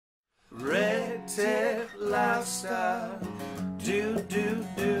Rec-Tech lifestyle. Do, do,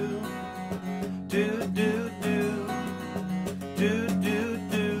 do. Do, do, do. Do, do,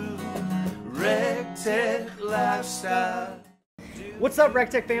 do. Rec-Tech lifestyle. What's up,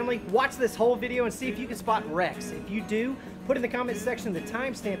 Rec-Tech family? Watch this whole video and see if you can spot Rex. If you do, put in the comment section the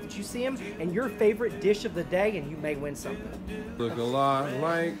timestamp that you see him and your favorite dish of the day, and you may win something. Look a lot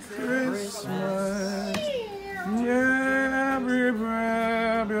like Christmas. Yeah,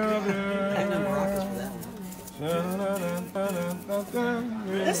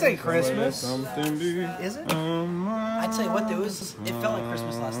 This ain't Christmas. Is it? I tell you what, though, it felt like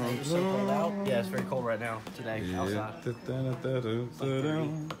Christmas last night. It was so cold out. Yeah, it's very cold right now today outside.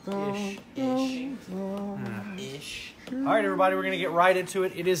 Ish. All right, everybody, we're going to get right into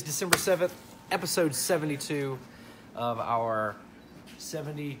it. It is December 7th, episode 72 of our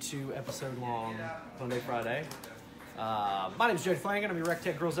 72 episode long Funday Friday. My name is Jody Flanagan. I'm your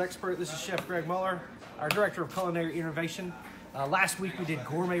Rec-Tech Girls expert. This is Chef Greg Muller, our director of culinary innovation. Last week we did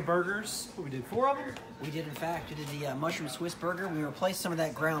gourmet burgers. We did 4 of them. We did, in fact. We did the mushroom Swiss burger. We replaced some of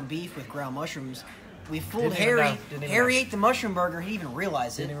that ground beef with ground mushrooms. We fooled Harry. Harry ate the mushroom burger. He didn't even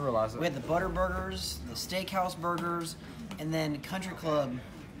realize it. Didn't even realize it. We had the butter burgers, the steakhouse burgers, and then Country Club.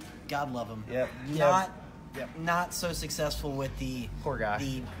 God love him. Yep. Not so successful with the Poor guy.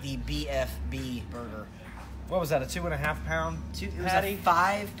 The BFB burger. What was that? A 2.5 pound It was patty? a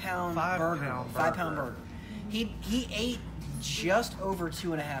 5 pound burger. 5 5 pound burger. He ate just over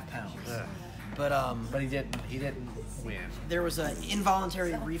 2.5 pounds. Ugh. But he didn't win. there was an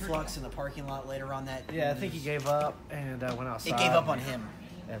involuntary reflux in the parking lot later on that. Yeah, I think he gave up and went outside. It gave up on him.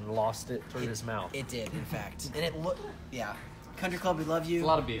 And lost it through his mouth. It did, in fact. And it looked, yeah. Country Club, we love you. A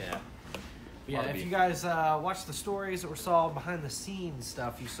lot of beef. Yeah, if you guys watched the stories or saw behind the scenes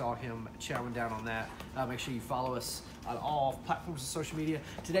stuff, you saw him chowing down on that. Make sure you follow us on all platforms of social media.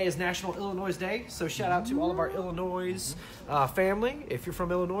 Today is National Illinois Day, so shout out to all of our Illinois family. If you're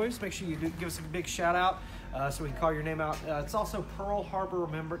from Illinois, make sure you give us a big shout out so we can call your name out. It's also Pearl Harbor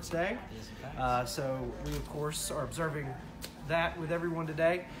Remembrance Day, so we of course are observing that with everyone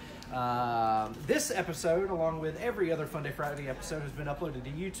today. This episode, along with every other Funday Friday episode, has been uploaded to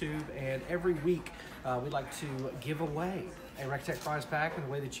YouTube, and every week we'd like to give away a Rec-Tech prize pack, and the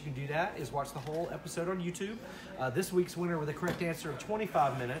way that you can do that is watch the whole episode on YouTube. This week's winner with a correct answer of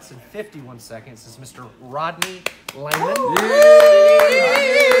 25 minutes and 51 seconds is Mr. Rodney Lehman.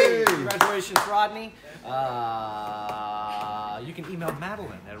 Yay! Congratulations, Rodney. You can email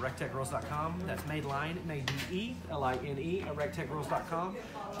Madeline at rectechgirls.com. That's Madeline, M-A-D-E-L-I-N-E at rectechgirls.com.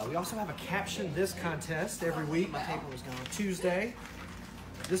 We also have a caption this contest every week. My paper was gone. Tuesday.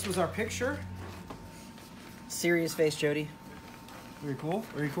 This was our picture. Serious face, Jody. Very cool.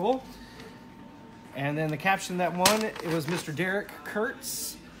 Very cool. And then the caption that won, it was Mr. Derek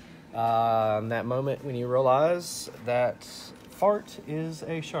Kurtz. That moment when you realize that fart is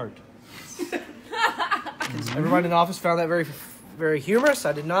a shart. Everybody in the office found that very, very humorous.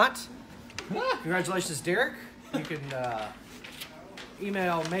 I did not. Congratulations, Derek. You can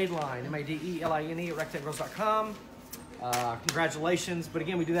email Madeline, M-A-D-E-L-I-N-E at rectechgirls.com. Congratulations. But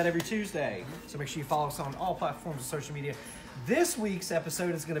again, we do that every Tuesday. So make sure you follow us on all platforms of social media. This week's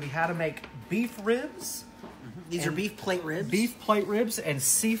episode is going to be how to make beef ribs. These are beef plate ribs. Beef plate ribs and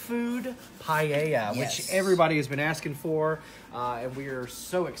seafood paella, Yes. which everybody has been asking for. And we are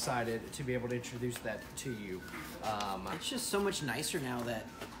so excited to be able to introduce that to you. It's just so much nicer now that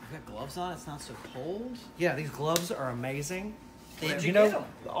we've got gloves on. It's not so cold. Yeah, these gloves are amazing. Where'd You get know, them?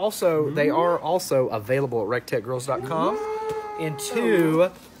 also, they are also available at rectechgirls.com in 2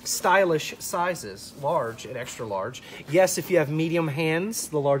 stylish sizes, large and extra large. Yes, if you have medium hands,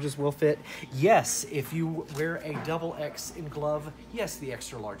 the largest will fit. Yes, if you wear a double X in glove, yes, the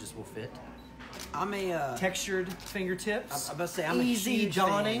extra largest will fit. I'm a Textured fingertips. I'm about to say, I'm a easy huge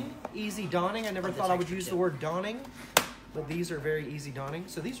donning. fan. Easy donning. I never Of the thought I would textured use the tip. word donning, but these are very easy donning.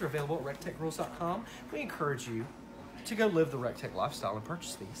 So these are available at rectechgirls.com. We encourage you to go live the Rec-Tech lifestyle and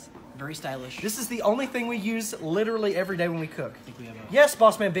purchase these. very stylish. This is the only thing we use literally every day when we cook. I think we have a... Yes,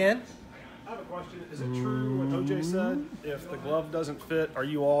 Bossman Ben. I have a question. Is it true what OJ said? If the glove doesn't fit, are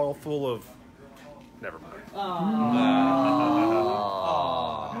you all full of... Never mind.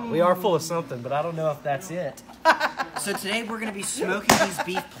 We are full of something, but I don't know if that's it. So today we're going to be smoking these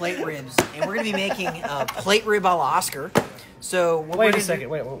beef plate ribs, and we're going to be making plate rib a la Oscar. So what we're Wait a gonna second.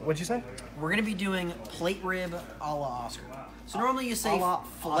 Wait, what'd you say? do- we're going to be doing plate rib a la Oscar. So normally you say A la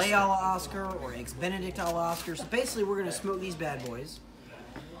filet a la Oscar or eggs Benedict a la Oscar. So basically we're going to smoke these bad boys.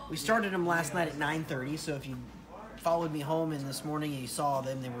 We started them last night at 9:30. So if you followed me home in this morning and you saw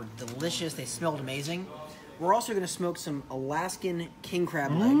them, they were delicious. They smelled amazing. We're also going to smoke some Alaskan king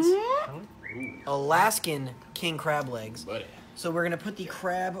crab legs. Alaskan king crab legs. Buddy. So we're gonna put the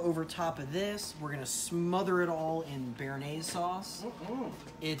crab over top of this. We're gonna smother it all in béarnaise sauce.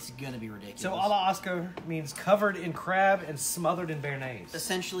 It's gonna be ridiculous. So a la Oscar means covered in crab and smothered in béarnaise.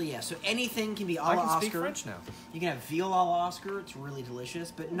 Essentially, yeah. So anything can be a I la can Oscar. speak French now. You can have veal a la Oscar. It's really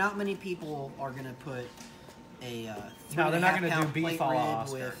delicious, but not many people are gonna put a No, they're not going to do 3.5 beef plate a la rib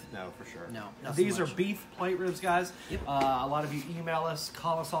Oscar. with. No, for sure. No, not so These are much. beef plate ribs, guys. Yep. A lot of you email us,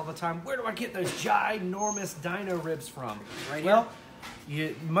 call us all the time. Where do I get those ginormous dino ribs from? Right Well,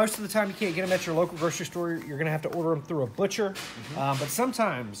 most of the time you can't get them at your local grocery store. You're going to have to order them through a butcher. But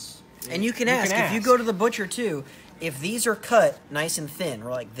sometimes... And you can ask, if you go to the butcher too, if these are cut nice and thin,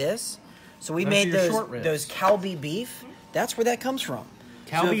 or like this. So we Those made are your short ribs. those Calbee beef. That's where that comes from.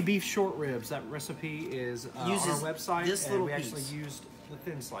 Calbee So- beef short ribs. That recipe is on our Uses website. this and little we piece. actually used the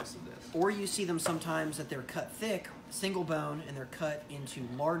thin slice of this. Or you see them sometimes that they're cut thick, single bone, and they're cut into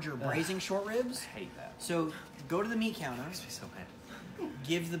larger braising short ribs. I hate that. So go to the meat counter, Makes me so mad.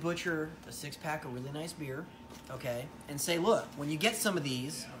 give the butcher a 6-pack of really nice beer, okay, and say, look, when you get some of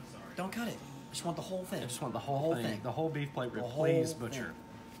these, don't cut it. I just want the whole thing. I just want the whole thing. The whole beef plate rib. The whole Please, thing. butcher.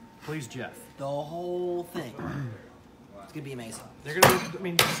 Please, Jeff. The whole thing. It's gonna be amazing. They're gonna. I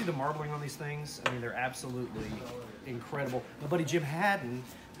mean, you see the marbling on these things. I mean, they're absolutely incredible. My buddy Jim Haddon,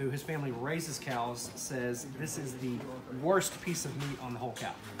 who his family raises cows, says this is the worst piece of meat on the whole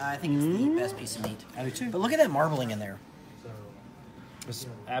cow. I think it's the best piece of meat. I do too. But look at that marbling in there. It's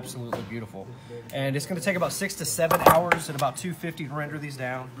absolutely beautiful, and it's going to take about 6 to 7 hours at about 250 to render these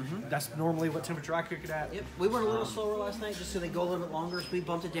down. That's normally what temperature I cook it at. Yep, we went a little slower last night just so they go a little bit longer. So we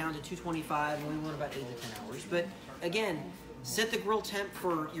bumped it down to 225, and we went about 8 to 10 hours. But again, set the grill temp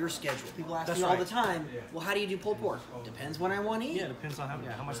for your schedule. People ask That's me all right. the time, well, how do you do pulled pork? Depends when I want to eat. Yeah, it depends on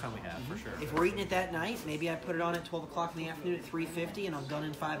how much time we have, for sure. If we're eating it that night, maybe I put it on at 12 o'clock in the afternoon at 3:50, and I'm done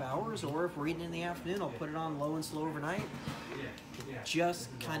in 5 hours. Or if we're eating in the afternoon, I'll put it on low and slow overnight. Just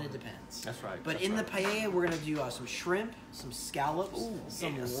kind of depends. That's right. But That's in right. the paella, we're going to do some shrimp, some scallops,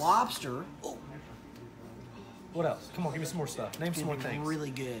 some yes. lobster. What else? Come on, give me some more stuff. Name some more It's gonna be things.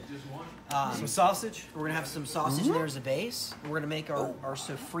 really good. Some sausage. We're going to have some sausage in there as a base. We're going to make our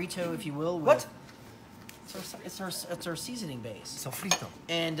sofrito, if you will. with- What? It's our seasoning base. Sofrito.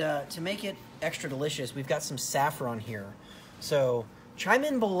 And to make it extra delicious, we've got some saffron here. So chime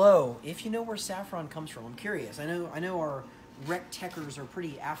in below if you know where saffron comes from. I'm curious. I know our rec techers are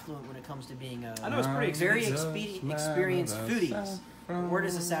pretty affluent when it comes to being I know it's pretty very expensive. experienced foodies. Where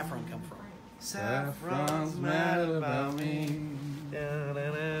does the saffron come from? Saffron's mad about me.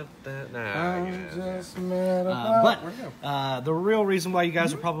 I'm just mad about But the real reason why you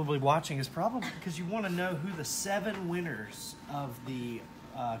guys are probably watching is probably because you want to know who the 7 winners of the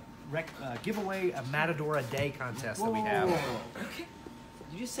giveaway a Matador a day contest that we have Did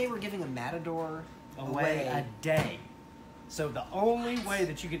you just say we're giving a Matador away a day. So the only way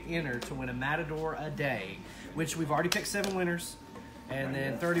that you can enter to win a Matador a day, which we've already picked 7 winners, and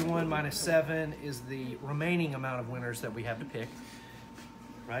then 31 minus 7 is the remaining amount of winners that we have to pick.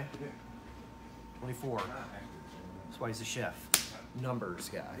 Right? 24. That's why he's a chef. Numbers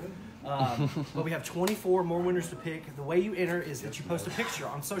guy. But we have 24 more winners to pick. The way you enter is that you post a picture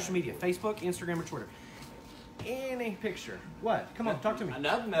on social media, Facebook, Instagram, or Twitter. Any picture. What? Come on, talk to me.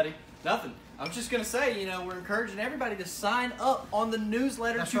 Nothing, Eddie. Nothing. I was just going to say, we're encouraging everybody to sign up on the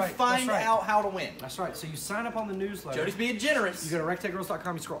newsletter That's to right, find that's right. out how to win. That's right. So you sign up on the newsletter. Jody's being generous. You go to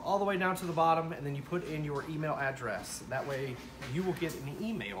rectechgirls.com, you scroll all the way down to the bottom, and then you put in your email address. That way you will get an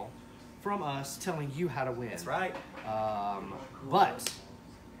email from us telling you how to win. That's right. But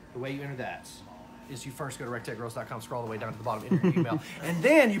the way you enter that is you first go to rectechgirls.com, scroll all the way down to the bottom, enter your email, and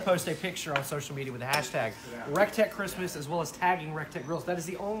then you post a picture on social media with the hashtag RecTechChristmas as well as tagging RecTechGirls. That is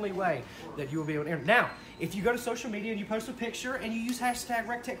the only way that you will be able to enter. Now, if you go to social media and you post a picture and you use hashtag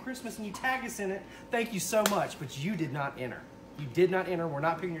RecTechChristmas and you tag us in it, thank you so much, but you did not enter. You did not enter. We're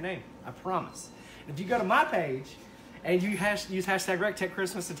not picking your name. I promise. If you go to my page and you use hashtag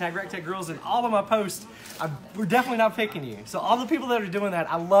RecTechChristmas and tag RecTechGirls in all of my posts, we're definitely not picking you. So all the people that are doing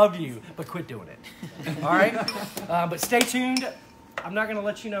that, I love you, but quit doing it. All right? But stay tuned. I'm not going to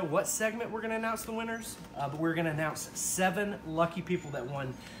let you know what segment we're going to announce the winners, but we're going to announce 7 lucky people that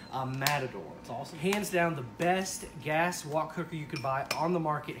won Matador. It's awesome. Hands down, the best gas wok cooker you could buy on the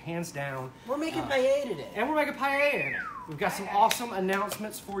market, hands down. We're making paella today. And we're making paella in it. We've got some awesome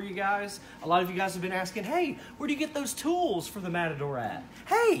announcements for you guys. A lot of you guys have been asking, hey, where do you get those tools for the Matador at?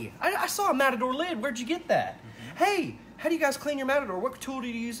 Hey, I saw a Matador lid. Where'd you get that? Hey, how do you guys clean your Matador? What tool do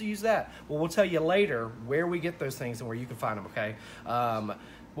you use to use that? Well, we'll tell you later where we get those things and where you can find them, okay?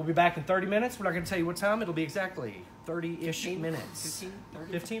 We'll be back in 30 minutes. We're not going to tell you what time. It'll be exactly 30-ish 15, minutes. 15,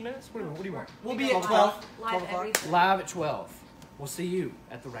 30? 15 minutes? What do you want? We'll be at 12. Live every Sunday. Live at 12. We'll see you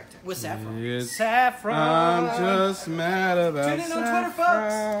at the Rectangle. With Saffron. It's, Saffron. I'm just mad about Tune in on Twitter,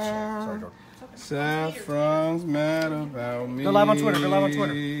 folks. Sorry, Jordan. Saffron's mad about me. Go live on Twitter. Go live on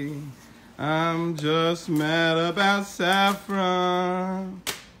Twitter. I'm just mad about Saffron.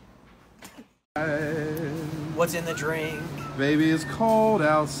 What's in the drink? Baby, it's cold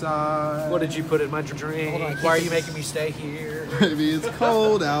outside. What did you put in my drink? Hold on, Why are you making me stay here? Baby, it's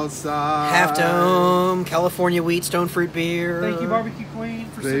cold outside. Half Dome, California Wheat Stone Fruit Beer. Thank you, Barbecue Queen,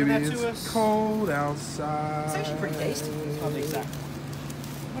 for sending Baby, that to it's us. cold outside. It's actually pretty tasty. It's not the exact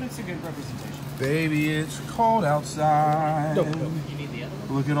one, but it's a good representation. Baby, it's cold outside. You need the other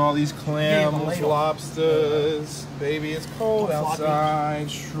one? Look at all these clams, Yeah, the ladle. lobsters. Baby, it's cold Don't flop outside.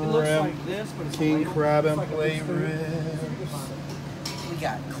 It looks Shrimp, like this, but it's a king ladle. crab, It's and like a plate big food. ribs. We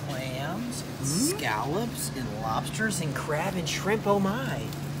got clams, scallops, and lobsters, and crab and shrimp. Oh my.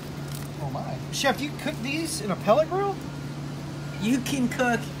 Oh my. Chef, you cook these in a pellet grill? You can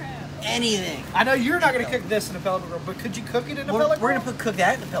cook anything. I know you're not going to cook this in a pellet grill, but could you cook it in a pellet grill? We're going to cook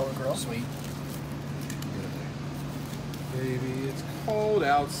that in the pellet grill. Sweet. Baby, it's cold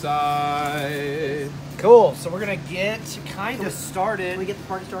outside. Cool. So we're going to get kind of started. Can we get the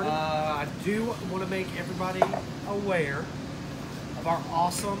party started? I do want to make everybody aware of our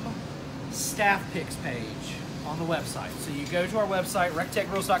awesome staff picks page on the website. So you go to our website,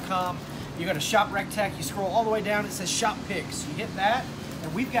 rectechgrills.com. You go to Shop Rectech. You scroll all the way down. It says Shop Picks. You hit that,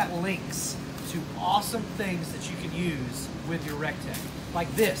 and we've got links to awesome things that you can use with your Rectech.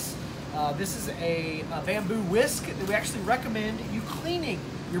 Like this. This is a bamboo whisk that we actually recommend you cleaning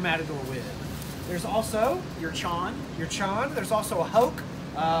your Matador with. There's also Your Chon. There's also a Hoke.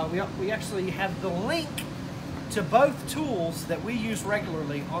 We actually have the link to both tools that we use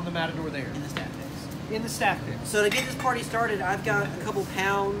regularly on the Matador there. In the staff picks. In the staff picks. So to get this party started, I've got a couple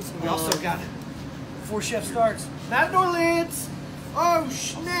pounds. We also got it. Before Chef starts, Matador lids. Oh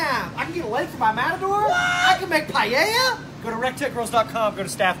snap! I can get a leg for my Matador. I can make paella. Go to rectechgrills.com. Go to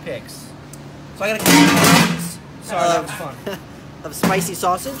staff picks. So I got a couple pounds Sorry, that was fun. of spicy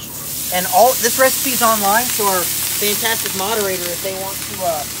sausage, and all this recipe's online. So our fantastic moderator, if they want to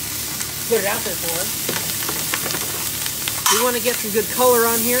put it out there for us, we want to get some good color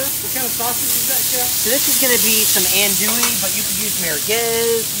on here. What kind of sausage is that, Chef? So this is going to be some andouille, but you could use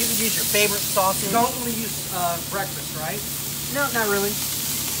merguez. You could use your favorite sausage. You don't want to use breakfast, right? No, not really.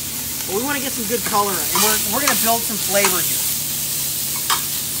 But we want to get some good color, and we're going to build some flavor here.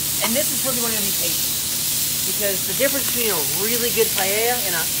 And this is really going to be patient, because the difference between a really good paella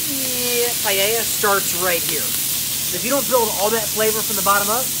and a paella starts right here. So if you don't build all that flavor from the bottom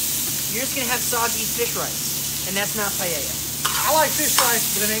up, you're just going to have soggy fish rice, and that's not paella. I like fish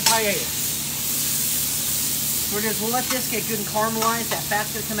rice, but it ain't paella. We'll let this get good and caramelized. That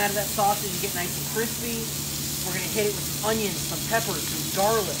fat's going to come out of that sausage and get nice and crispy. We're going to hit it with some onions, some peppers, some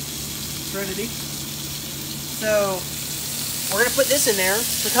garlic. Trinity. So we're going to put this in there.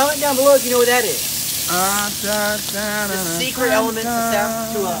 So comment down below if you know what that is. The secret element to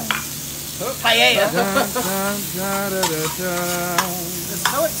paella. It's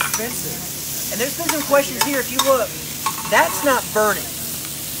so expensive. And there's been some questions here. If you look, that's not burning.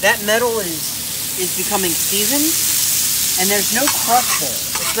 That metal is becoming seasoned, and there's no crust there.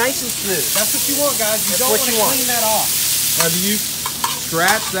 It's nice and smooth. That's what you want, guys. You That's don't what want you to want. clean that off. Now, do you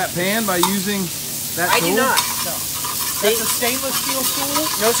scratch that pan by using that I tool? do not. No. That's a stainless steel tool.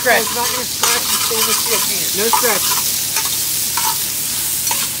 No scratch. So it's not going to scratch the stainless steel pan. No scratching.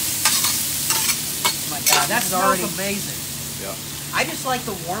 Oh my God, That this is smells already amazing. I just like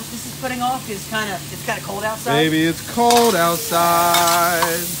the warmth this is putting off. It's kind of cold outside. Baby, it's cold outside.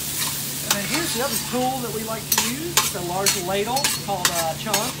 And then here's the other tool that we like to use. It's a large ladle called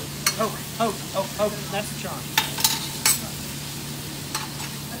chon. Hoke. That's a chon.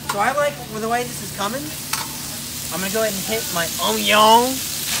 So I like the way this is coming. I'm gonna go ahead and hit my onion.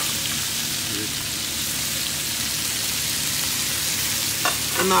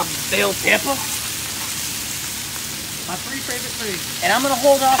 And my bell pepper. My three favorite things. And I'm gonna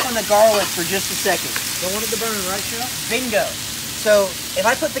hold off on the garlic for just a second. Don't want it to burn, right, Chef? Bingo. So if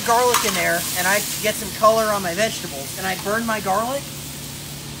I put the garlic in there and I get some color on my vegetables and I burn my garlic,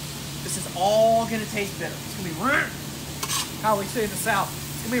 this is all gonna taste bitter. It's gonna be How we say in the South.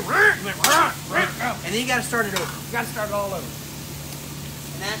 It's going to be and then you gotta start it over. You got to start it all over.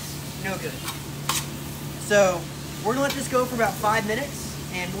 And that's no good. So we're gonna let this go for about 5 minutes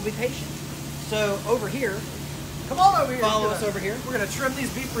and we'll be patient. So over here, Come on over here. follow us over here. We're going to trim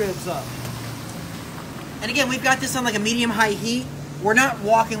these beef ribs up. And again, we've got this on like a medium-high heat. we're not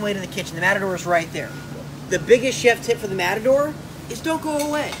walking away to the kitchen. The Matador is right there. The biggest chef tip for the Matador is don't go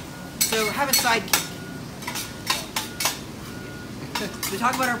away. So have a sidekick. We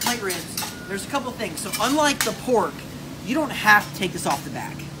talk about our plate ribs. There's a couple things. So unlike the pork, you don't have to take this off the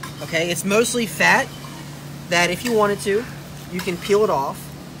back. Okay, it's mostly fat that if you wanted to, you can peel it off.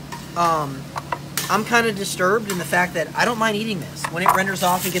 I'm kind of disturbed in the fact that I don't mind eating this. When it renders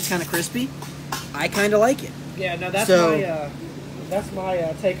off and gets kind of crispy, I kind of like it. Yeah, no, that's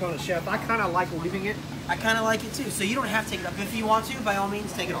my take on it, Chef. I kind of like leaving it. I kind of like it too. So you don't have to take it up. If you want to, by all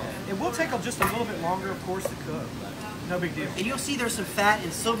means, take it off. It will take just a little bit longer, of course, to cook, but no big deal. And you'll see there's some fat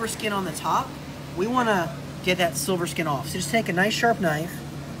and silver skin on the top. We want to get that silver skin off. So just take a nice sharp knife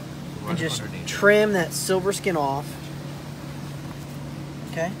and just trim that silver skin off.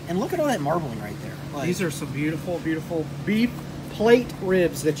 Okay? And look at all that marbling right there. Like, these are some beautiful, beautiful beef plate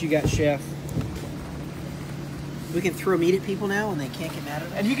ribs that you got, Chef. we can throw meat at people now and they can't get mad at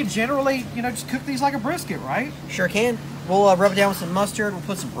us. And you can generally, just cook these like a brisket, right? Sure can. We'll rub it down with some mustard. We'll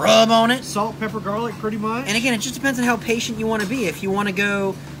put some rub on it. Salt, pepper, garlic, pretty much. And again, it just depends on how patient you want to be. If you want to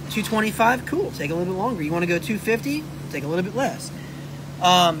go 225, cool, take a little bit longer. You want to go 250, take a little bit less.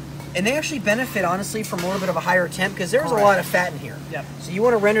 And they actually benefit, honestly, from a little bit of a higher temp because there's a lot of fat in here. Yep. So you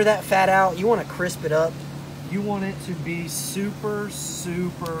want to render that fat out. You want to crisp it up. You want it to be super,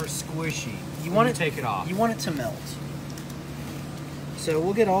 super squishy. You want to take it off. You want it to melt. So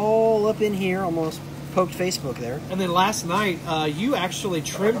we'll get all up in here. Almost poked Facebook there. And then last night, you actually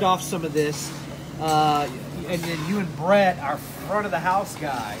trimmed off some of this, and then you and Brett, our front of the house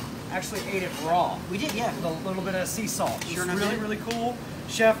guy, actually ate it raw. We did, yeah. With a little bit of sea salt. Sure It's enough really, did. really cool.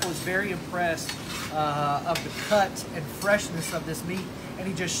 Chef was very impressed of the cut and freshness of this meat, and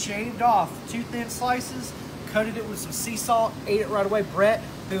he just shaved off 2 thin slices, coated it with some sea salt, ate it right away. Brett,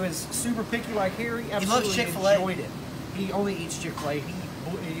 who is super picky like Harry, absolutely Chick-fil-A. enjoyed it. He only eats Chick-fil-A.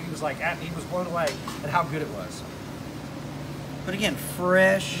 He was like, he was blown away at how good it was. But again,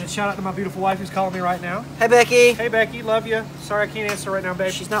 fresh. And shout out to my beautiful wife who's calling me right now. Hey, Becky. Hey Becky, love you. Sorry I can't answer right now,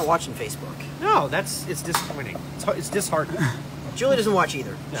 babe. She's not watching Facebook. No, it's disappointing. It's disheartening. Julie doesn't watch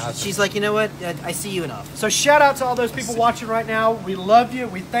either. No, She's like, you know what? I see you enough. So shout out to all those people watching right now. We love you.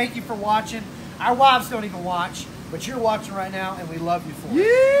 We thank you for watching. Our wives don't even watch, but you're watching right now, and we love you for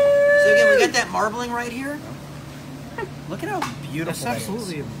it. So again, we got that marbling right here. Look at how beautiful That's that is.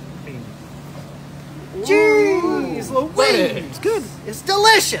 absolutely amazing. Jeez, Louise. it's good. It's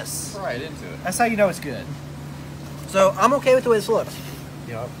delicious. Right into it. That's how you know it's good. So I'm okay with the way this looks.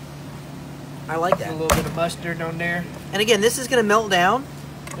 Yep. I like A that. little bit of mustard on there. And again, this is going to melt down.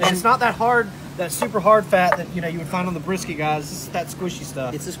 And it's not that hard, that super hard fat that you would find on the brisket, guys. This is that squishy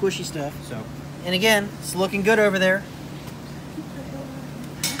stuff. It's the squishy stuff. So And again, it's looking good over there.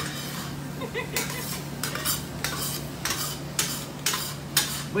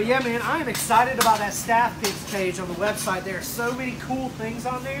 But yeah, man, I am excited about that Staff Picks page on the website. There are so many cool things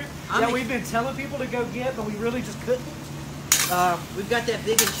on there that we've been telling people to go get, but we really just couldn't. We've got that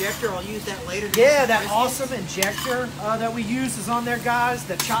big injector. I'll use that later. to do Yeah, some that brisket. awesome injector that we use is on there, guys.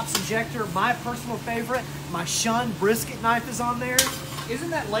 The Chops injector, my personal favorite. My Shun brisket knife is on there.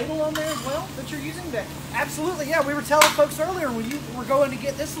 Isn't that label on there as well that you're using? That absolutely, yeah. We were telling folks earlier when you were going to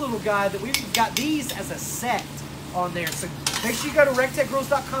get this little guy that we've got these as a set on there. So make sure you go to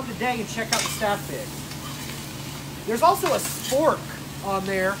rectechgrills.com today and check out the Staff Pick. There's also a spork on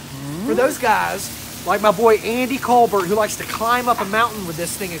there for those guys like my boy Andy Colbert who likes to climb up a mountain with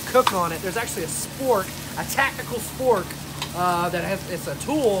this thing and cook on it. There's actually a spork, a tactical spork that it's a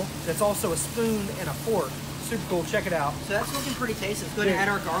tool that's also a spoon and a fork. Super cool. Check it out. So that's looking pretty tasty. Let's go ahead and add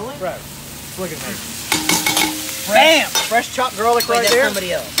our garlic. Right. Look at that. Bam! Fresh chopped garlic Like right that's there.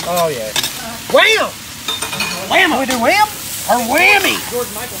 somebody else. Oh yeah. Wham! Wham! We do wham or whammy?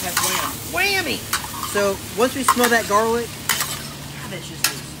 George Michael has wham. Whammy. So once we smell that garlic, God, that just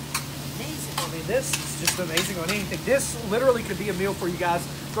is amazing. I mean, this is just amazing on anything. This literally could be a meal for you guys.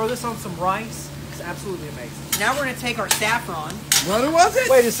 Throw this on some rice. It's absolutely amazing. Now we're going to take our saffron. What was it?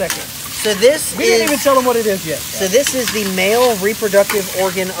 Wait a second. So this We is didn't even tell them what it is yet. so this is the male reproductive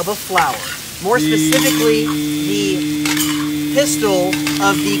organ of a flower. More specifically, the pistil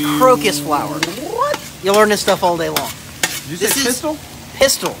of the crocus flower. What? You'll learn this stuff all day long. Did you This say is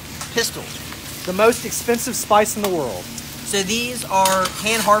pistol? Pistil. The most expensive spice in the world. So these are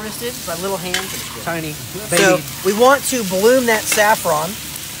hand harvested by little hands. Tiny. So we want to bloom that saffron.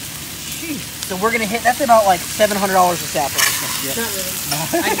 So we're gonna hit. That's about like $700 of saffron. Not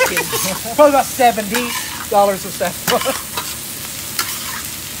really. I'm just kidding. Probably about $70 of saffron.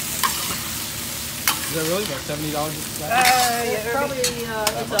 Is that really about $70 a sack? Yeah, Probably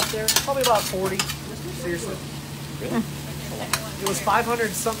it's up there. probably about 40. Seriously. It was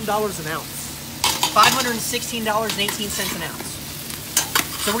 $500-something an ounce. $516.18 an ounce.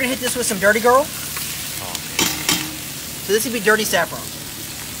 So we're gonna hit this with some Dirty Girl. So this would be dirty saffron.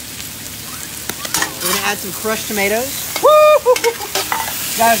 We're gonna add some crushed tomatoes.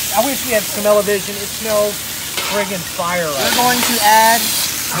 Guys, I wish we had smell-o-vision. It smells friggin' fire right We're going to add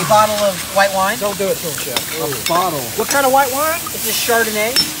a bottle of white wine. Don't do it to him, Chef. A bottle. What kind of white wine? This is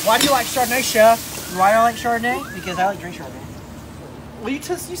Chardonnay. Why do you like Chardonnay, Chef? Why do I like Chardonnay? Because I like drink Chardonnay. Well, you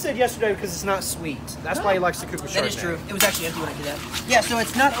said yesterday because it's not sweet. That's why he likes to cook with Chardonnay. That is true. It was actually empty when I did that. Yeah, so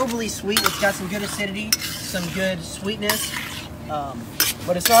it's not overly sweet. It's got some good acidity, some good sweetness.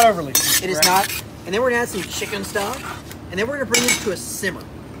 But it's not overly sweet. It is not. And then we're gonna add some chicken stock, and then we're gonna bring this to a simmer.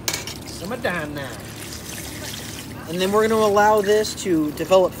 Simmer down now. And then we're gonna allow this to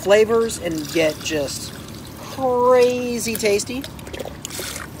develop flavors and get just crazy tasty.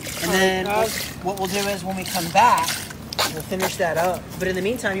 And then what we'll do is when we come back, we'll finish that up. But in the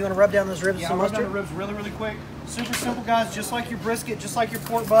meantime, you want to rub down those ribs with some rub down mustard? the ribs really, really quick. Super simple, guys. Just like your brisket, just like your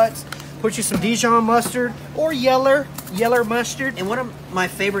pork butts. Put you some Dijon mustard or yeller mustard. And one of my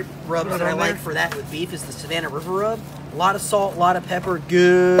favorite rubs that I like for that with beef is the Savannah River rub. A lot of salt, a lot of pepper,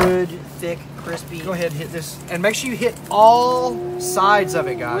 good, thick, crispy. Go ahead and hit this. And make sure you hit all sides of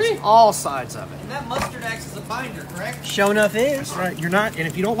it, guys. All sides of it. And that mustard acts as a binder, correct? Show enough is. That's right. You're not, and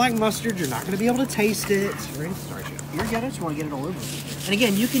if you don't like mustard, you're not going to be able to taste it. Sorry, Chef. You're good. I just want to get it all over. And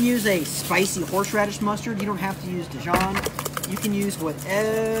again, you can use a spicy horseradish mustard. You don't have to use Dijon. You can use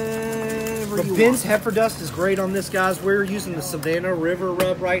whatever The you Ben's want. Heifer Dust is great on this, guys. We're using the Savannah River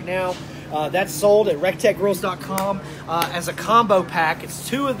rub right now. That's sold at rectechgrills.com as a combo pack. It's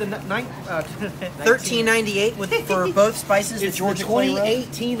two of the $13.98 for both spices. It's the Georgia the Clay rub.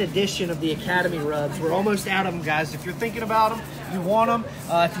 2018 edition of the Academy rubs. We're almost out of them, guys. If you're thinking about them, you want them,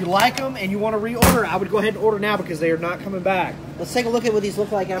 if you like them and you want to reorder, I would go ahead and order now because they are not coming back. Let's take a look at what these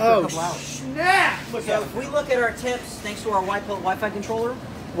look like after a couple hours. Snap! Look So at if we look at our temps, thanks to our Wi-Fi controller,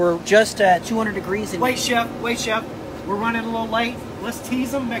 we're just at 200 degrees. Wait, Chef. We're running a little late. Let's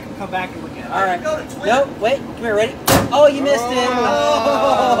tease them, make them come back and look at it. All right. No, wait. Come here. Ready? Oh, you missed it.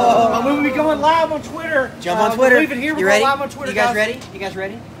 Oh. We'll be going live on Twitter. Jump on Twitter. We're leaving here. You We're ready? going live on Twitter, You guys ready? You guys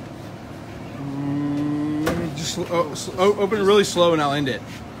ready? Just open it really slow and I'll end it.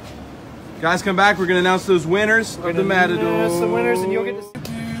 Guys, come back. We're going to announce those winners of the Matador. That's the winners, and you'll get to see.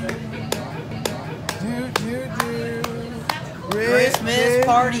 Christmas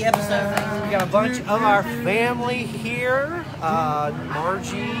party episode. We got a bunch of our family here.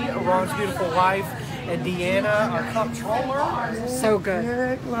 Margie, Ron's beautiful wife, and Deanna, our comptroller. So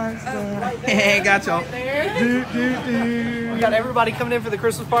good. Hey, got y'all. We got everybody coming in for the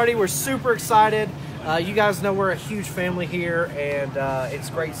Christmas party. We're super excited. You guys know we're a huge family here, and it's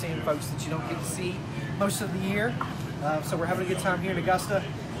great seeing folks that you don't get to see most of the year. So we're having a good time here in Augusta.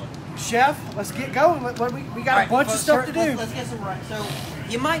 Chef, let's get going. We got a bunch of stuff to do. Let's get some right. So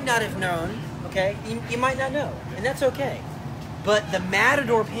you might not have known, okay? You might not know, and that's okay. But the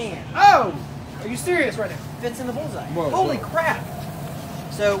Matador pan Oh, are you serious right now? fits in the bullseye. Whoa, Holy whoa. crap!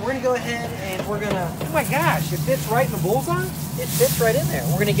 So we're gonna go ahead and we're gonna. Oh my gosh, it fits right in the bullseye. It fits right in there.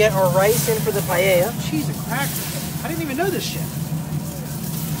 We're gonna get our rice in for the paella. Cheese and crackers. I didn't even know this shit.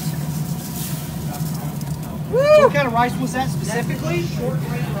 So what kind of rice was that specifically? Short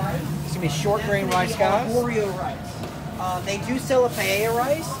grain rice. It's gonna be short grain rice, guys. Oreo rice. They do sell a paella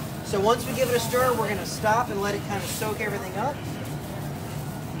rice. So once we give it a stir, we're gonna stop and let it kind of soak everything up.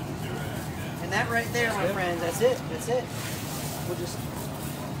 And that right there, my friends, that's it. That's it. We'll just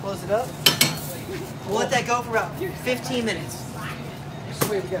close it up. We'll let that go for about 15 minutes. So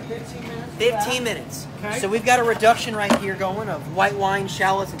wait, we got 15 minutes. 15 minutes. Okay. So we've got a reduction right here going of white wine,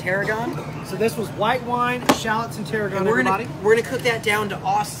 shallots, and tarragon. So this was white wine, shallots, and tarragon. And we're everybody. gonna cook that down to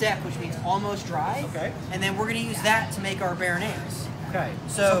au sec, which means almost dry. Okay. And then we're gonna use that to make our béarnaise. Okay.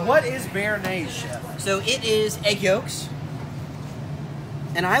 So- So what is béarnaise, Chef? So it is egg yolks.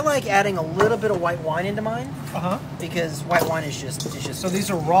 And I like adding a little bit of white wine into mine because white wine is just So these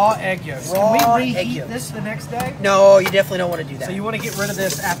are raw egg yolks. Raw Can we egg reheat yolks. this the next day? No, you definitely don't want to do that. So you want to get rid of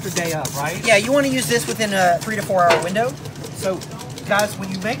this after day of, right? Yeah, you want to use this within a 3 to 4 hour window. So, guys, when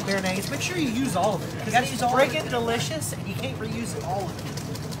you make béarnaise, make sure you use all of it. You gotta use all of it. Friggin' delicious, and you can't reuse it all of it.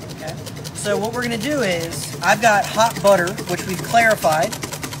 Okay. So what we're gonna do is I've got hot butter, which we've clarified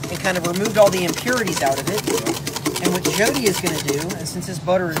and kind of removed all the impurities out of it. And what Jody is gonna do, and since this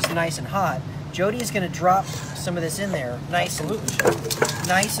butter is nice and hot, Jody is gonna drop some of this in there, nice and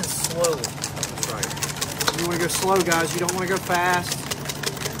slowly. That's right. You want to go slow, guys. You don't want to go fast.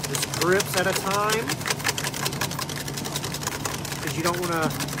 Just drips at a time. Because you don't want to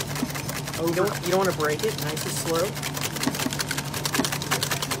You don't want to break it. Nice and slow.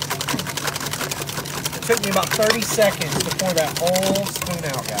 took me about 30 seconds to pour that whole spoon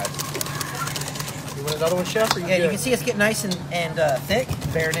out, guys. You want another one, Chef? Yeah, you can see it's getting nice and thick.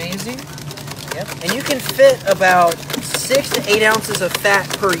 Béarnaise. Yep. And you can fit about 6 to 8 ounces of fat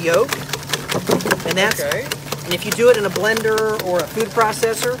per yolk. And that's Okay. and if you do it in a blender or a food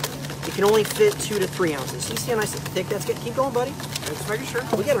processor, you can only fit 2 to 3 ounces. You see how nice and thick that's getting? Keep going, buddy. Just making sure.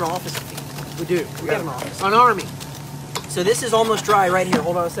 We got an office to feed. We do. We got an office. An army. So this is almost dry right here.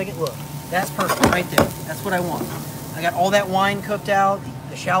 Hold on a second. Look, that's perfect right there. That's what I want. I got all that wine cooked out.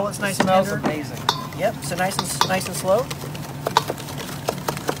 The shallot's nice and Smells tender. amazing. Yep. So nice and slow.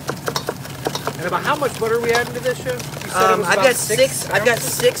 And about how much butter are we adding to this, Chef? You said it was I've about got six. I've got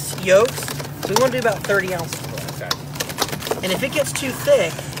ounces? 6 yolks. So we want to do about 30 ounces of it. Okay. And if it gets too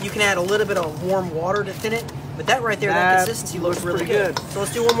thick, you can add a little bit of warm water to thin it. But that right there, that That consistency looks really pretty good. good. So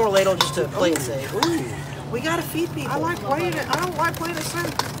let's do one more ladle just to play it safe. Ooh. We gotta feed people. I like playing it. I don't like playing it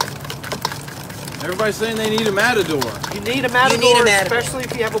safe. Everybody's saying they need a Matador. You need a Matador, need a Matador. especially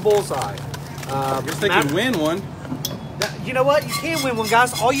if you have a bullseye. I guess they can win one. You know what? You can win one,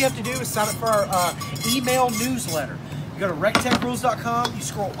 guys. All you have to do is sign up for our email newsletter. You go to rectechrules.com. You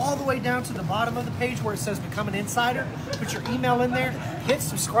scroll all the way down to the bottom of the page where it says Become an Insider. Put your email in there. Hit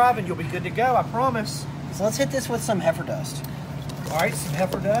subscribe, and you'll be good to go. I promise. So let's hit this with some heifer dust. All right, some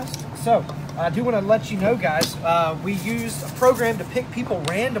heifer dust. So I do want to let you know, guys, we used a program to pick people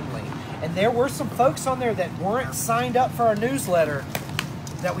randomly. And there were some folks on there that weren't signed up for our newsletter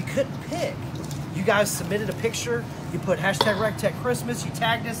that we couldn't pick. You guys submitted a picture. You put hashtag RecTechChristmas. You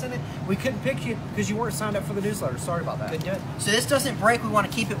tagged us in it. We couldn't pick you because you weren't signed up for the newsletter. Sorry about that. Couldn't do it. So this doesn't break. We want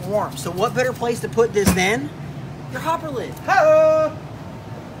to keep it warm. So what better place to put this than your hopper lid? Hello.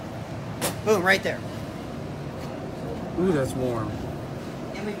 Boom, right there. Ooh, that's warm.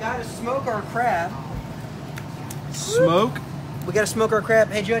 And we've got to smoke our crab. Smoke? We got to smoke our crab.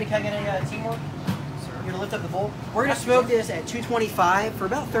 Hey, Jody, can I get a teamwork? You're going to lift up the bowl. We're going to smoke this at 225 for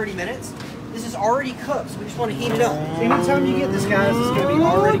about 30 minutes. This is already cooked, so we just want to heat it up. Anytime you get this, guys, it's going to be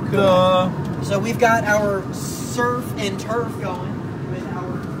already cooked. So we've got our surf and turf going with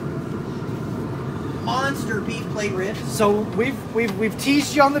our monster beef plate ribs. So we've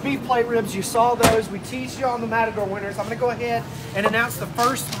teased you on the beef plate ribs. You saw those. We teased you on the Matador winners. I'm going to go ahead and announce the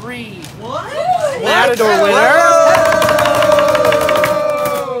first 3 Matador winners.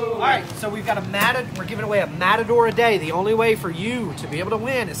 All right, so we've got a Matador. We're giving away a Matador a day. The only way for you to be able to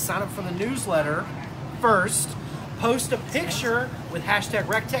win is sign up for the newsletter first, post a picture with hashtag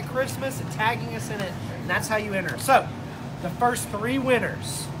RecTechChristmas and tagging us in it, and that's how you enter. So, the first 3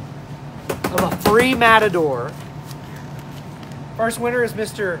 winners of a free Matador. First winner is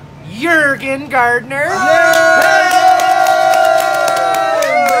Mr. Jurgen Gardner.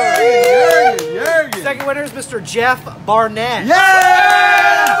 Jurgen. Second winner is Mr. Jeff Barnett.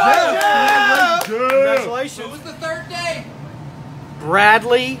 Congratulations. What was the third day?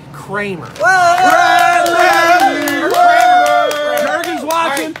 Bradley Kramer. Jurgen's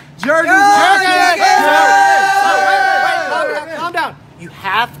watching. Calm down. You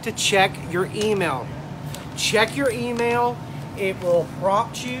have to check your email. Check your email. It will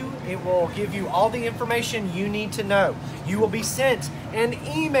prompt you. It will give you all the information you need to know. You will be sent an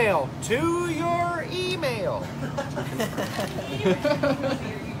email to your email.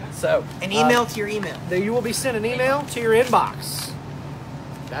 So, An email to your email. you will be sent an email to your inbox.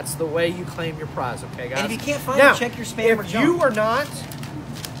 That's the way you claim your prize, okay, guys? And if you can't find now, it, check your spam or if junk. you are not,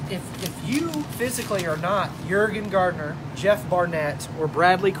 if you physically are not Jurgen Gardner, Jeff Barnett, or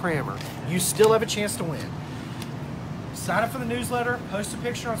Bradley Kramer, you still have a chance to win. Sign up for the newsletter, post a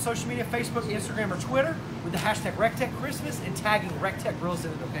picture on social media, Facebook, Instagram, or Twitter with the hashtag RecTechChristmas and tagging RecTech Grills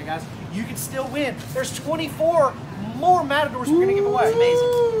in it, okay, guys? You can still win. There's 24 more Matadors we're going to give away. It's amazing.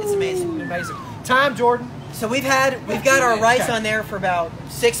 It's amazing. Amazing. Time, Jordan. So we've got our rice on there for about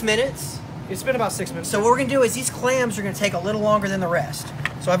 6 minutes. It's been about 6 minutes. So what we're gonna do is these clams are gonna take a little longer than the rest.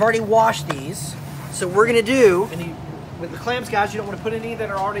 So I've already washed these. So we're gonna do. With the clams, guys, you don't want to put any that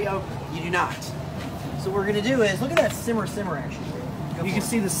are already open. You do not. So what we're gonna do is look at that simmer action. You can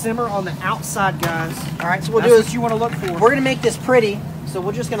see the simmer on the outside, guys. All right. So we'll That's do what is you want to look for. we're gonna make this pretty. So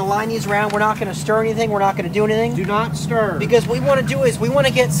we're just gonna line these around. We're not gonna stir anything. We're not gonna do anything. Do not stir. Because what we want to do is we want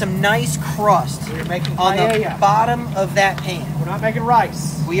to get some nice crust We're making on the paella. bottom of that pan. We're not making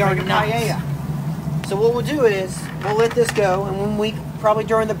rice. We We're are making not. paella. So what we'll do is we'll let this go, and when we probably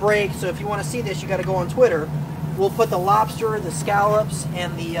during the break. So if you want to see this, you got to go on Twitter. We'll put the lobster, the scallops,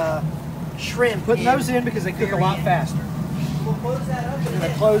 and the shrimp. Putting those in because they cook a very lot end. faster. We'll close that up. I'm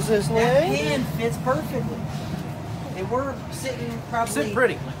gonna close this That lid. pan fits perfectly, and we're sitting probably Sitting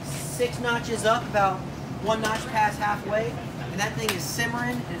pretty. 6 notches up, about 1 notch past halfway. And that thing is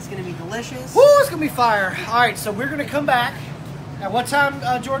simmering, and it's going to be delicious. Woo, it's going to be fire. All right, so we're going to come back. At what time,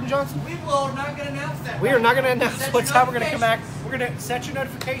 Jordan Johnson? We are not going to announce that. We are not going to announce Set what your time we're going to come back. notifications. We're going to set your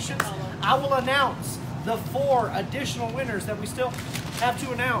notifications. I will announce the 4 additional winners that we still have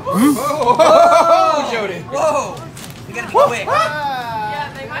to announce. Whoa, Jody. Whoa. We got to be quick.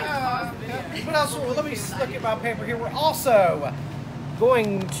 Yeah, they might pause the video. What else? Well, let me look at my paper here. We're also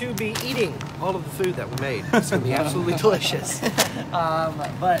going to be eating all of the food that we made. It's going to be absolutely delicious.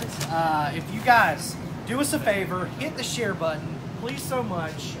 But if you guys do us a favor, hit the share button, please so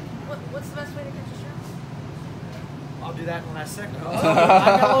much. What's the best way to catch a shrimp? I'll do that in the last segment. I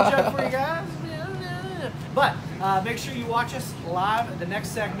got a little joke for you guys. But make sure you watch us live at the next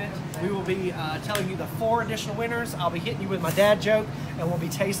segment. We will be telling you the 4 additional winners. I'll be hitting you with my dad joke, and we'll be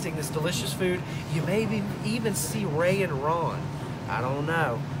tasting this delicious food. You may even see Ray and Ron. I don't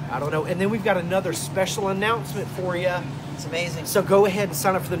know. And then we've got another special announcement for you. It's amazing. So go ahead and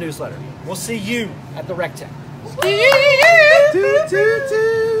sign up for the newsletter. We'll see you at the Rec Tech. Look at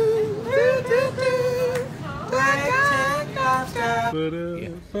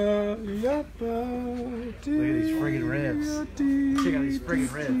these friggin' ribs. Check out these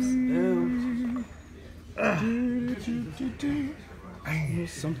friggin' ribs.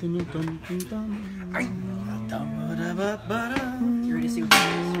 Something. You ready to see what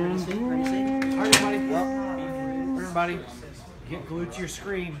this is? You ready to see? All right, everybody, get glued to your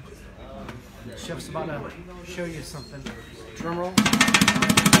screen. Chef's about to show you something. Drum roll.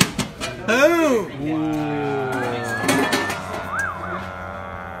 Boom!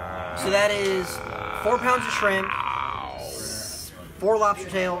 So that is 4 pounds of shrimp, 4 lobster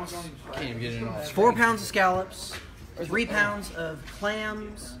tails, 4 pounds of scallops, 3 pounds of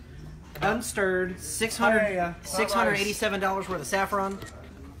clams, Unstirred. $687 worth of saffron.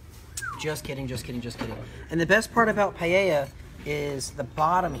 Just kidding. And the best part about paella is the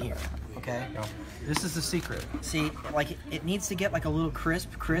bottom here, okay? This is the secret. See, like it needs to get like a little crisp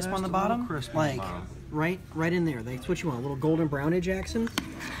on the bottom. Like right in there. That's what you want, a little golden brown edge, Jackson.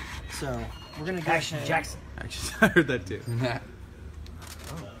 So we're gonna go Jackson. Actually, I heard that too.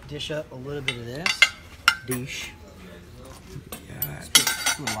 dish up a little bit of this. Dish. Do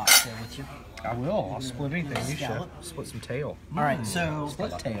a lot there with you. I will. I'll split anything. You should. Scallop. Split some tail. All right, so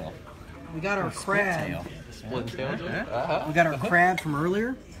Split tail. we got our crab. Split tail. We got our crab from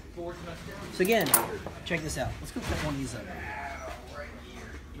earlier. So again, check this out. Let's go cut one of these up.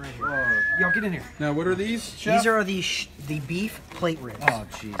 Right here. Y'all get in here. Now, what are these? These are the beef plate ribs. Oh,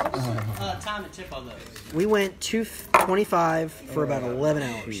 Jesus. Time and tip on those. We went 225 for about 11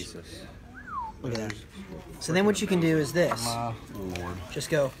 hours. Jesus. Look at that. So then what you can do is this. My Lord. Just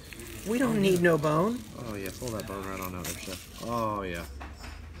go, we don't need no bone. Oh yeah, pull that bone right on out there, Chef. Oh yeah.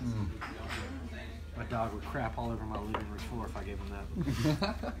 My dog would crap all over my living room floor if I gave him that.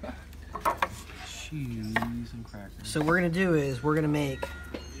 Cheese and crackers. So what we're gonna do is we're gonna make.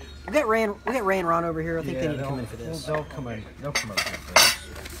 We got Ray and Ron over here. I think they need to come in for this. They'll come in. They'll come over here first.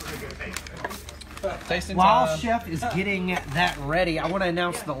 Tasting While time. Chef is getting that ready, I want to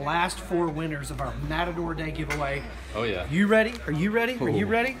announce the last 4 winners of our Matador Day giveaway. Oh yeah. You ready? Are you ready? Are you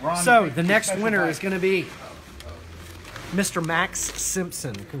ready? So the next winner is going to be Mr. Max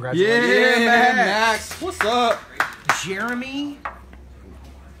Simpson. Congratulations. Yeah, man, Max. What's up? Jeremy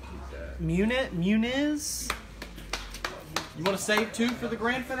Muniz. You want to save 2 for the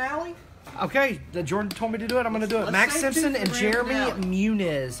grand finale? Okay, Jordan told me to do it. I'm going to do it. Let's Max say Simpson two for and the Jeremy grand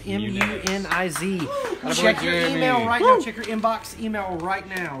Muniz. M-U-N-I-Z. Attaboy, Check your Jeremy. email right now. Check your inbox email right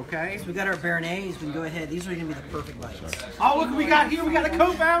now, okay? So we got our Béarnaise. We can go ahead. These are gonna be the perfect bites. Oh, look what we got here. We got a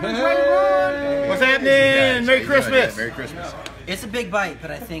co-founder, Greg Run. What's happening? Merry Christmas. Merry Christmas. It's a big bite,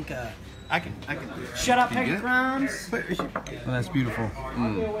 but I think I can do it. Shut up, Peggy Grimes. Oh, that's beautiful.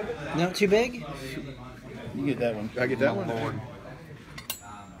 not too big. You get that one. I get that one. Lord.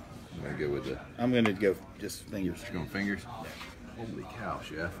 I'm gonna go with it. I'm gonna go just fingers. You're going fingers? Holy cow,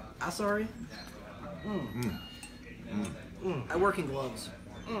 Chef. I'm sorry. I work in gloves.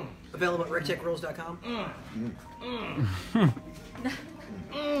 Available at rectechgrills.com.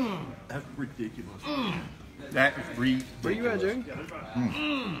 That's ridiculous. That is ridiculous. Where you at, Jody?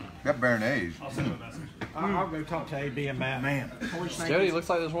 That Béarnaise. I'll go talk to AB and Matt. Man. Jody, looks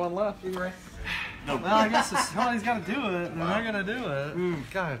like there's one left. Well, I guess somebody's got to do it. They're not going to do it.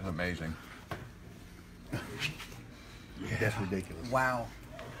 God, it's amazing. That's ridiculous. Wow.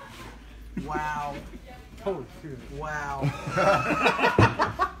 Wow. Holy shit. Wow.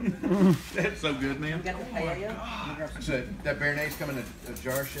 That's so good, man. You got the paella? So that Béarnaise come in a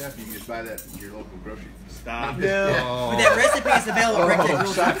jar, Chef. You can just buy that at your local grocery. Stop. But that recipe is available at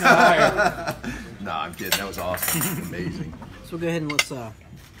rectechgrills.com. No, I'm kidding. That was awesome. Amazing. So we'll go ahead and let's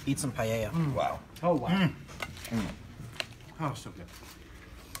eat some paella. Wow. Oh, wow. Oh, so good.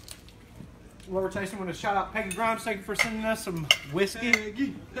 While we're tasting, I want to shout out Peggy Grimes. Thank you for sending us some whiskey.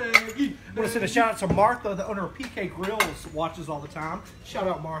 Peggy. I want to send a shout out to Martha, the owner of PK Grills, watches all the time. Shout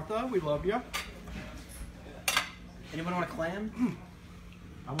out, Martha. We love you. Anyone want a clam?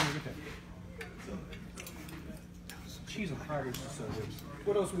 I want to get that. Some cheese and crackers is so good.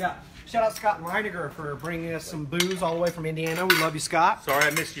 What else we got? Shout out Scott Reiniger for bringing us some booze all the way from Indiana. We love you, Scott. Sorry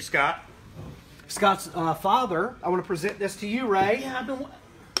I missed you, Scott. Scott's father, I want to present this to you, Ray. Yeah, I've been.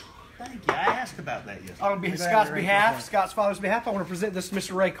 Thank you. I asked about that yesterday. On Scott's behalf, Scott's father's behalf, I want to present this to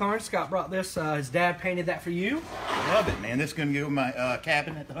Mr. Ray Carnes. Scott brought this. His dad painted that for you. I love it, man. This is going to go in my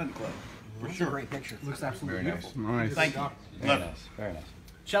cabin at the Hunt Club. For That's sure. a great picture. Looks absolutely Very beautiful. Nice. Thank you. Very nice. Very nice.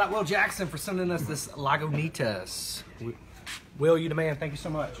 Shout out Will Jackson for sending us this Lagunitas. Will, you the man. Thank you so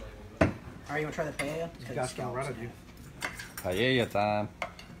much. All right, you want to try the paella? You guys can run it, dude. Paella time.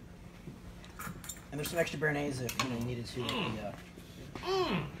 And there's some extra béarnaise if you needed to.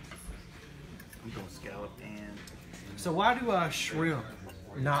 I'm going scallop and. So why do shrimp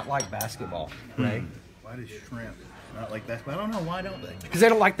not like basketball, Ray? Why does shrimp not like that? I don't know. Why don't they? Because they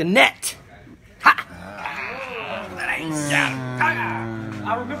don't like the net. Ha!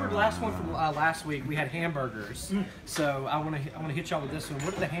 I remember the last one from last week. We had hamburgers, so I want to hit y'all with this one.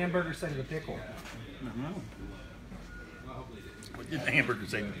 What did the hamburger say to the pickle? I don't know. What did the hamburger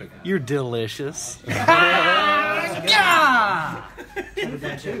say to the pickle? You're delicious. Yeah. I did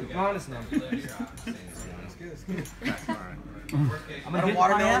that too. Honest now.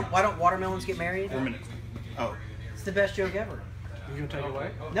 Why don't watermelons get married? 4 minutes. Oh. It's the best joke ever. You gonna take it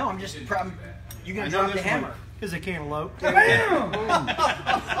away? No, I'm just. You're gonna drop the hammer. Is a cantaloupe.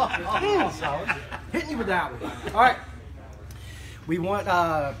 Hitting you with that one. All right. We want,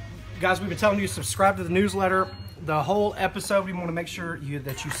 guys, we've been telling you to subscribe to the newsletter. The whole episode, we want to make sure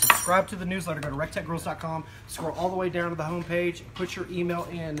that you subscribe to the newsletter. Go to rectechgrills.com, scroll all the way down to the homepage, put your email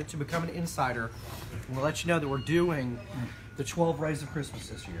in to become an insider. And we'll let you know that we're doing the 12 Rays of Christmas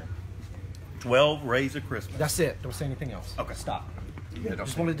this year. 12 Rays of Christmas. That's it. Don't say anything else. Okay. Stop. Yeah,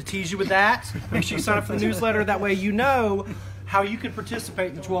 Just wanted to tease you with that. Make sure you sign up for the newsletter. That way you know how you can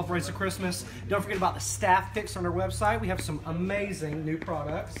participate in the 12 Rays of Christmas. Don't forget about the staff picks on our website. We have some amazing new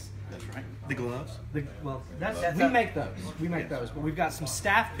products. That's right. The gloves. We make those. We make those. But we've got some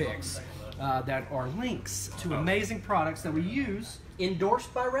staff picks that are links to amazing products that we use.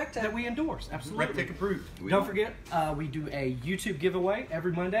 Endorsed by Rectech. That we endorse. Absolutely. Rectech approved. Don't forget, we do a YouTube giveaway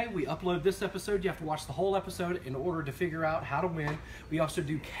every Monday. We upload this episode. You have to watch the whole episode in order to figure out how to win. We also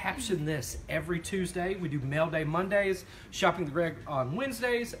do Caption This every Tuesday. We do Mail Day Mondays, Shopping with Greg on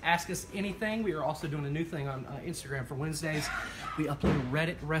Wednesdays, Ask Us Anything. We are also doing a new thing on Instagram for Wednesdays. We upload a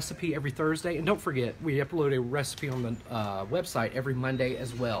Reddit recipe every Thursday. And don't forget, we upload a recipe on the website every Monday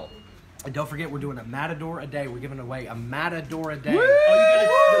as well. And don't forget, we're doing a Matador a day. We're giving away a Matador a day. Oh, you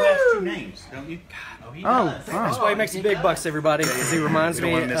got the last two names, don't you? Oh, he does. That's why he makes the big bucks, everybody, because he reminds We don't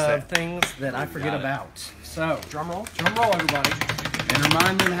me wanna miss of that. things that I forget about. So, Drum roll. drum roll, everybody. And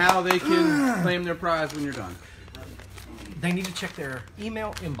remind them how they can claim their prize when you're done. They need to check their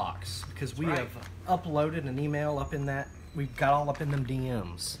email inbox, because we have uploaded an email up in that. We've got all up in them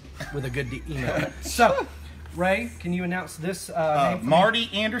DMs with a good email. So, Ray, can you announce this name for me? Marty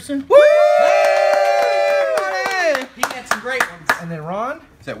Anderson. Woo! He had some great ones. And then Ron,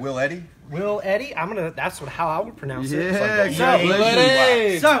 Is that Will Eddy? Will Eddy. That's how I would pronounce it.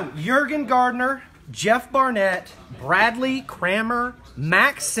 Yeah, So, so, Jurgen Gardner, Jeff Barnett, Bradley Kramer,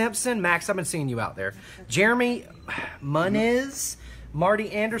 Max Simpson. Max, I've been seeing you out there. Jeremy Muniz,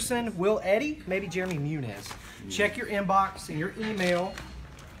 Marty Anderson, Will Eddy, maybe Jeremy Muniz. Check your inbox and your email.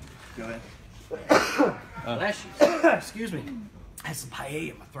 Go ahead. Bless you. Excuse me. I have some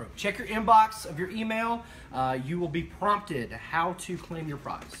paella in my throat. Check your inbox of your email. You will be prompted how to claim your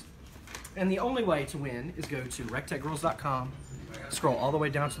prize. And the only way to win is go to rectechgrills.com, scroll all the way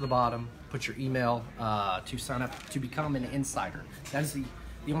down to the bottom, put your email to sign up to become an insider. That is the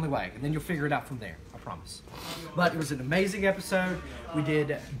only way. And then you'll figure it out from there. I promise. But it was an amazing episode. We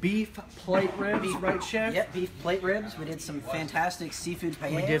did beef plate ribs, right, Chef? Yep, beef plate ribs. We did some fantastic seafood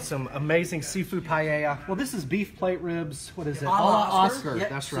paella. We did some amazing seafood paella. Well, this is beef plate ribs. What is it? A la Oscar. Yep,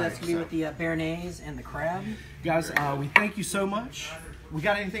 That's so right. that's going to be with the béarnaise and the crab. Guys, we thank you so much. We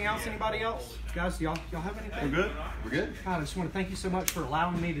got anything else? Anybody else? Guys, y'all have anything? We're good. We're good. God, I just want to thank you so much for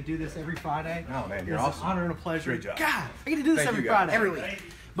allowing me to do this every Friday. Oh, man, you're It's awesome. an honor and a pleasure. Great job. God, I get to do this Thank every you, guys. Friday. Every week.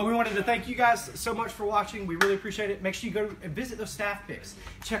 But we wanted to thank you guys so much for watching. We really appreciate it. Make sure you go and visit those staff picks.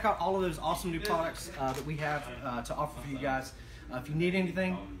 Check out all of those awesome new products that we have to offer for you guys. If you need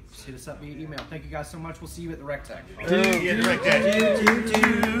anything, just hit us up via email. Thank you guys so much. We'll see you at the Rec Tech.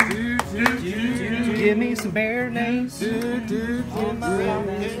 Give me some bear names. On my